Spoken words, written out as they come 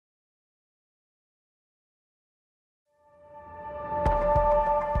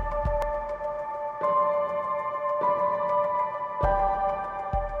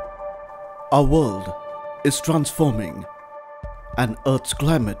Our world is transforming and Earth's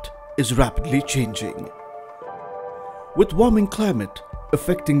climate is rapidly changing. With warming climate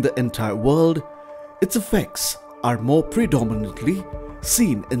affecting the entire world, its effects are more predominantly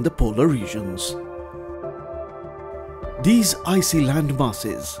seen in the polar regions. These icy land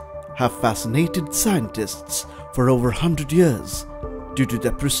masses have fascinated scientists for over 100 years due to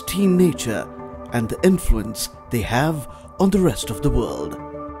their pristine nature and the influence they have on the rest of the world.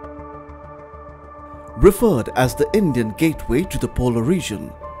 Referred as the Indian gateway to the polar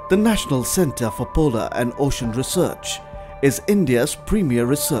region, the National Centre for Polar and Ocean Research is India's premier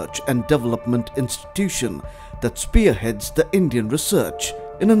research and development institution that spearheads the Indian research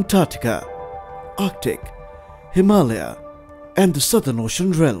in Antarctica, Arctic, Himalaya and the Southern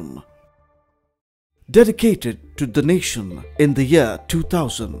Ocean realm. Dedicated to the nation in the year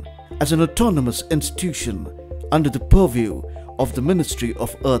 2000 as an autonomous institution under the purview of the Ministry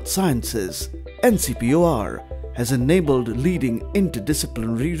of Earth Sciences, NCPOR has enabled leading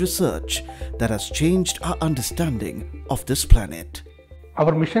interdisciplinary research that has changed our understanding of this planet.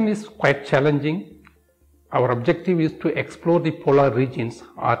 Our mission is quite challenging. Our objective is to explore the polar regions,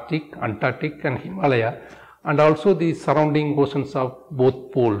 Arctic, Antarctic and Himalaya, and also the surrounding oceans of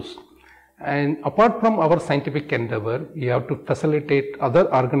both poles. And apart from our scientific endeavor, we have to facilitate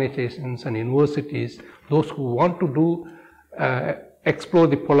other organizations and universities, those who want to explore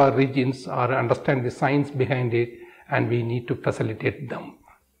the polar regions or understand the science behind it, and we need to facilitate them.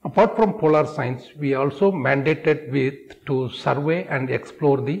 Apart from polar science, we also mandated to survey and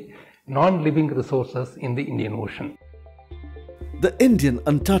explore the non-living resources in the Indian Ocean. The Indian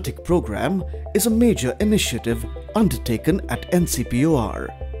Antarctic Program is a major initiative undertaken at NCPOR.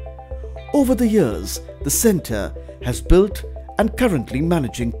 Over the years, the centre has built and currently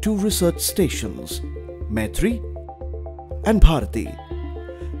managing 2 research stations, Maitri and Bharati,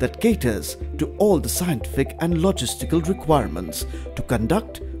 that caters to all the scientific and logistical requirements to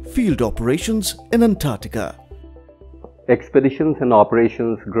conduct field operations in Antarctica. Expeditions and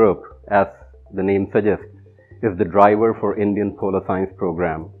Operations Group, as the name suggests, is the driver for Indian Polar Science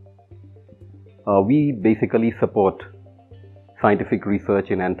Program. We basically support scientific research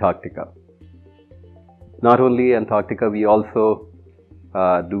in Antarctica. Not only Antarctica, we also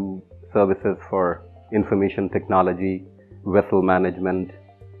do services for information technology, vessel management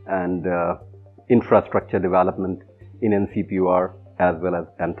and infrastructure development in NCPOR as well as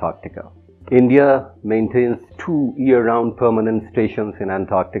Antarctica. India maintains 2 year-round permanent stations in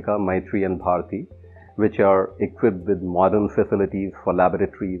Antarctica, Maitri and Bharati, which are equipped with modern facilities for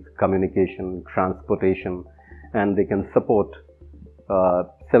laboratories, communication, transportation, and they can support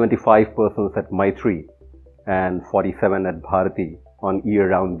 75 persons at Maitri and 47 at Bharati on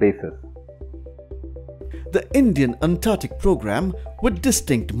year-round basis. The Indian Antarctic Program, with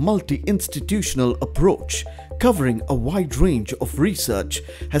distinct multi-institutional approach covering a wide range of research,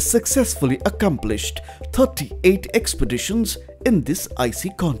 has successfully accomplished 38 expeditions in this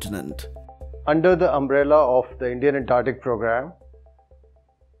icy continent. Under the umbrella of the Indian Antarctic Program,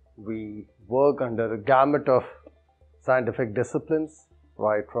 we work under a gamut of scientific disciplines,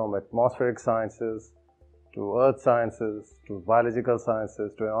 right from atmospheric sciences to earth sciences to biological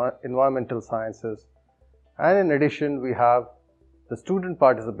sciences to environmental sciences. And in addition, we have the student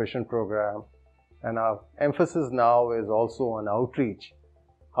participation program, and our emphasis now is also on outreach,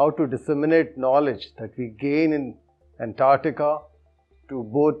 how to disseminate knowledge that we gain in Antarctica to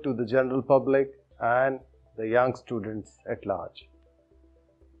both to the general public and the young students at large.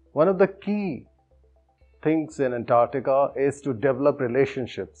 One of the key things in Antarctica is to develop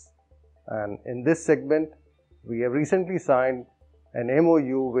relationships, and in this segment we have recently signed an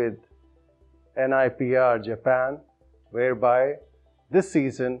MOU with NCPOR Japan, whereby this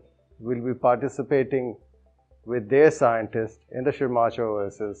season we'll be participating with their scientists in the Shimacha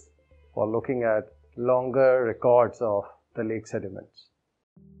oasis for looking at longer records of the lake sediments.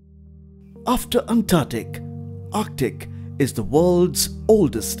 After Antarctic, Arctic is the world's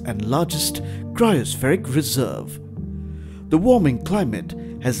oldest and largest cryospheric reserve. The warming climate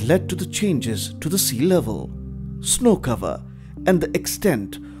has led to the changes to the sea level, snow cover and the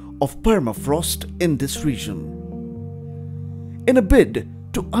extent of permafrost in this region. In a bid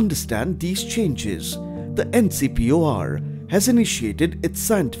to understand these changes, the NCPOR has initiated its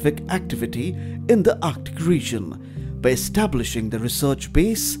scientific activity in the Arctic region by establishing the research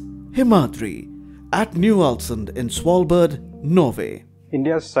base Himadari at New-Ålesund in Svalbard, Norway.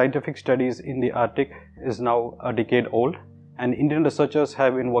 India's scientific studies in the Arctic is now a decade old, and Indian researchers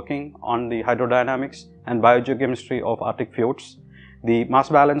have been working on the hydrodynamics and biogeochemistry of Arctic fjords, the mass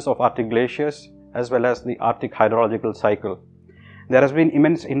balance of Arctic glaciers, as well as the Arctic hydrological cycle. there has been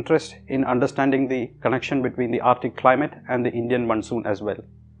immense interest in understanding the connection between the Arctic climate and the Indian monsoon as well.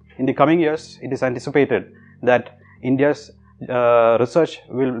 In the coming years, it is anticipated that India's research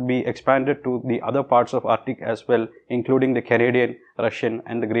will be expanded to the other parts of Arctic as well, including the Canadian, Russian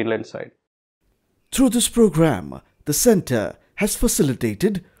and the Greenland side. Through this program, the Centre has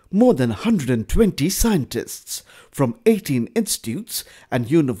facilitated more than 120 scientists from 18 institutes and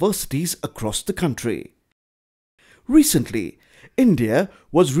universities across the country. Recently, India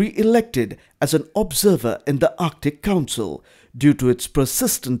was re-elected as an observer in the Arctic Council due to its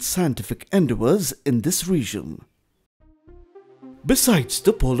persistent scientific endeavours in this region. Besides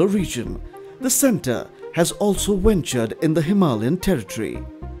the polar region, the Centre has also ventured in the Himalayan territory.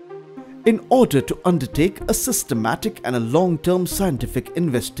 In order to undertake a systematic and a long-term scientific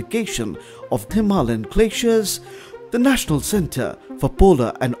investigation of the Himalayan glaciers, the National Centre for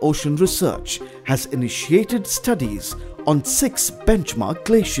Polar and Ocean Research has initiated studies on 6 benchmark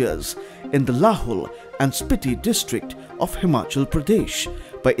glaciers in the Lahul and Spiti district of Himachal Pradesh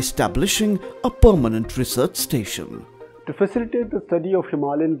by establishing a permanent research station. To facilitate the study of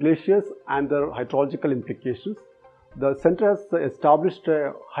Himalayan glaciers and their hydrological implications, the Centre has established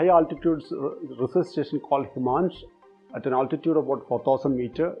a high-altitude research station called Himansh at an altitude of about 4,000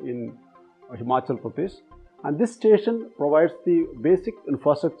 meters in Himachal Pradesh. And this station provides the basic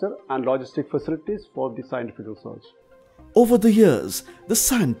infrastructure and logistic facilities for the scientific research. Over the years, the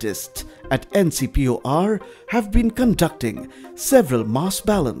scientists at NCPOR have been conducting several mass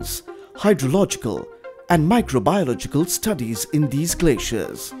balance, hydrological and microbiological studies in these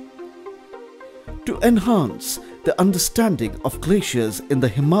glaciers. To enhance the understanding of glaciers in the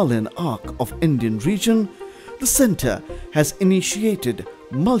Himalayan arc of Indian region, the Centre has initiated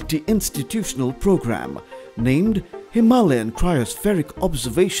multi-institutional program named Himalayan Cryospheric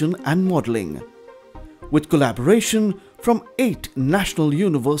Observation and Modelling, with collaboration from 8 national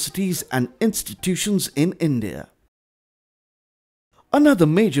universities and institutions in India. Another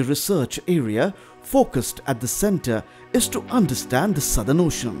major research area focused at the Centre is to understand the Southern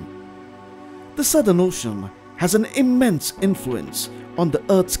Ocean. The Southern Ocean has an immense influence on the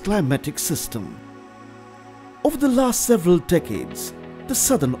Earth's climatic system. Over the last several decades, the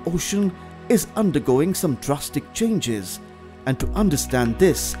Southern Ocean is undergoing some drastic changes, and to understand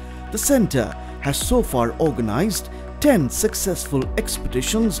this, the Centre has so far organized 10 successful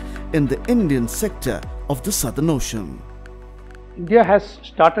expeditions in the Indian sector of the Southern Ocean. India has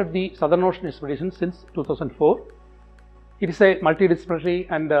started the Southern Ocean Expedition since 2004. It is a multidisciplinary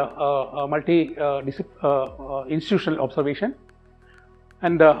and multi-institutional observation.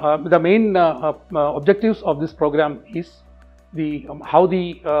 And the main objectives of this program is how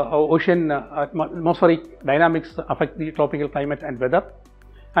the ocean atmospheric dynamics affect the tropical climate and weather,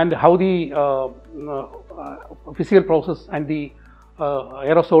 and how the physical process and the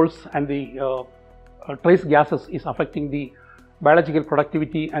aerosols and the trace gases is affecting the biological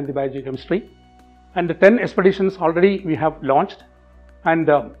productivity and the biogeochemistry. And the 10 expeditions already we have launched, and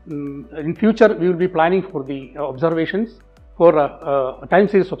in future we will be planning for the observations, for time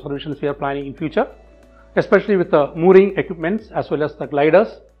series observations we are planning in future, especially with the mooring equipments as well as the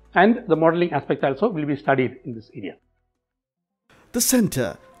gliders, and the modeling aspect also will be studied in this area. The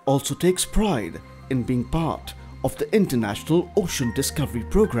Centre also takes pride in being part of the International Ocean Discovery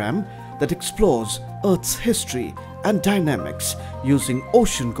Program that explores Earth's history and dynamics using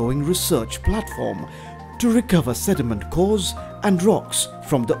ocean-going research platform to recover sediment cores and rocks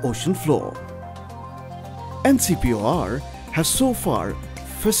from the ocean floor. NCPOR has so far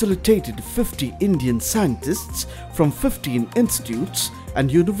facilitated 50 Indian scientists from 15 institutes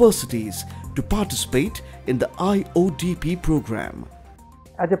and universities to participate in the IODP program.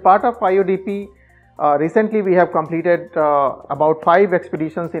 As a part of IODP, recently we have completed about 5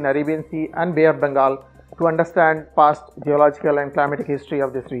 expeditions in Arabian Sea and Bay of Bengal to understand past geological and climatic history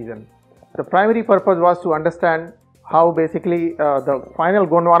of this region. The primary purpose was to understand how basically the final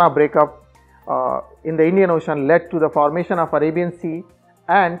Gondwana breakup in the Indian Ocean led to the formation of Arabian Sea,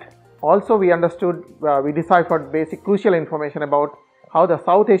 and also we deciphered basic crucial information about how the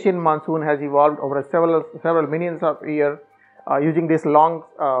South Asian monsoon has evolved over several millions of years using this long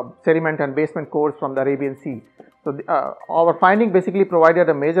sediment and basement cores from the Arabian Sea. So our finding basically provided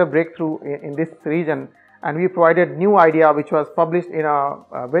a major breakthrough in this region, and we provided new idea which was published in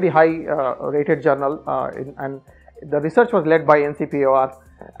a very high rated journal, and the research was led by NCPOR,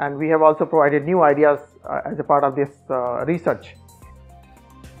 and we have also provided new ideas as a part of this research.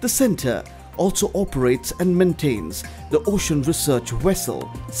 The Centre also operates and maintains the ocean research vessel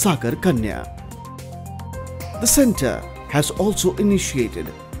Sagar Kanya. The Centre has also initiated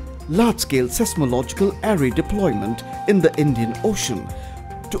large-scale seismological array deployment in the Indian Ocean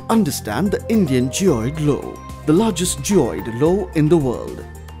to understand the Indian geoid low, the largest geoid low in the world.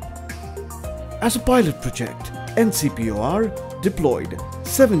 As a pilot project, NCPOR deployed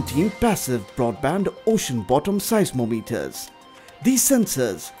 17 passive broadband ocean bottom seismometers. These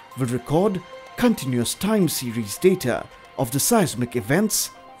sensors will record continuous time series data of the seismic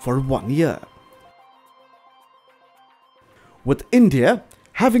events for 1 year. With India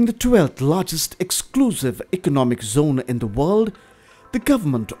having the 12th largest exclusive economic zone in the world, the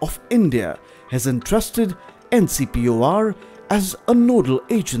Government of India has entrusted NCPOR as a nodal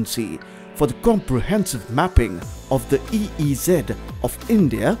agency for the comprehensive mapping of the EEZ of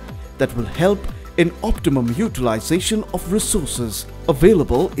India that will help in optimum utilization of resources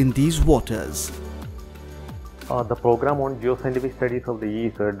available in these waters. The program on geoscientific studies of the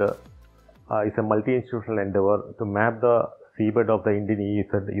EEZ is a multi-institutional endeavor to map the seabed of the Indian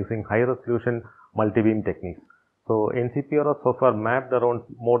EEZ using high-resolution multi-beam techniques. So, NCPOR has so far mapped around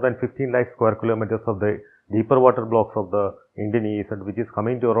more than 15 lakh square kilometers of the deeper water blocks of the Indian EEZ, which is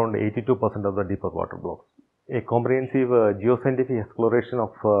coming to around 82% of the deeper water blocks. A comprehensive geoscientific exploration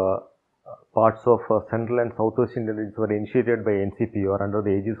of parts of Central and Southwest Indian regions were initiated by NCPOR under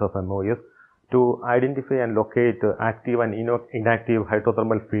the aegis of MOS to identify and locate active and inactive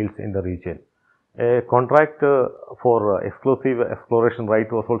hydrothermal fields in the region. A contract for exclusive exploration right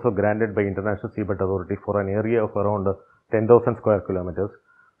was also granted by International Seabed Authority for an area of around 10,000 square kilometers.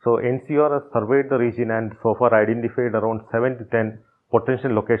 So, NCR has surveyed the region and so far identified around 7 to 10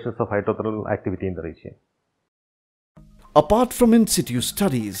 potential locations of hydrothermal activity in the region. Apart from in-situ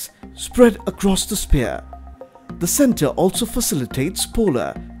studies spread across the sphere, the Centre also facilitates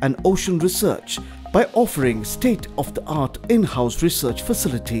polar and ocean research by offering state-of-the-art in-house research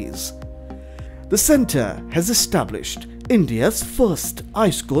facilities. The Centre has established India's first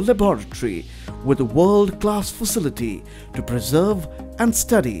ice core laboratory with a world-class facility to preserve and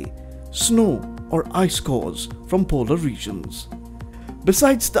study snow or ice cores from polar regions.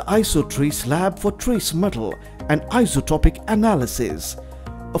 Besides the IsoTrace lab for trace metal and isotopic analysis,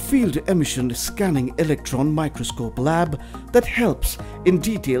 a field emission scanning electron microscope lab that helps in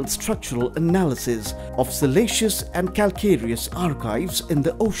detailed structural analysis of siliceous and calcareous archives in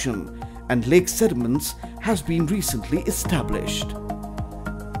the ocean and lake sediments has been recently established.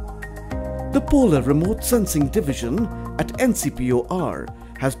 The Polar Remote Sensing Division at NCPOR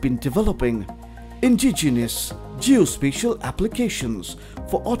has been developing indigenous geospatial applications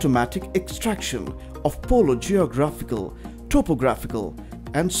for automatic extraction of polar geographical, topographical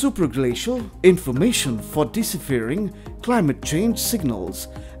and supraglacial information for deciphering climate change signals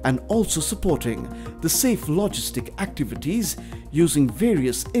and also supporting the safe logistic activities using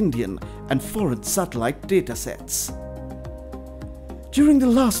various Indian and foreign satellite datasets. During the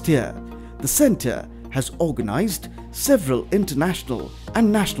last year, the Centre has organized several international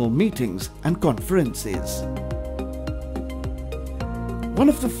and national meetings and conferences. One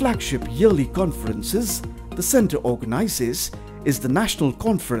of the flagship yearly conferences the Centre organizes is the National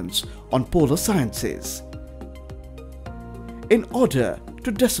Conference on Polar Sciences. In order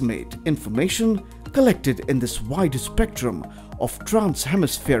to disseminate information collected in this wide spectrum of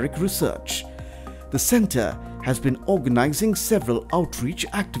trans-hemispheric research, the Centre has been organizing several outreach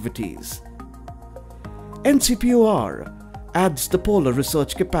activities. NCPOR adds the Polar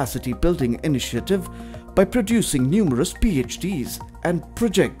Research Capacity Building Initiative by producing numerous PhDs and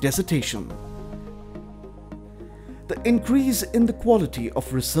project dissertation. The increase in the quality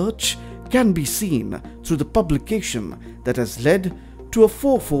of research can be seen through the publication that has led to a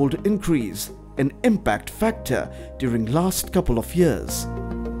fourfold increase in impact factor during last couple of years.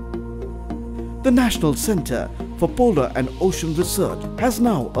 The National Centre for Polar and Ocean Research has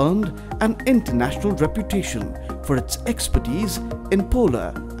now earned an international reputation for its expertise in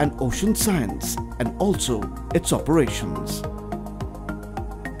polar and ocean science and also its operations.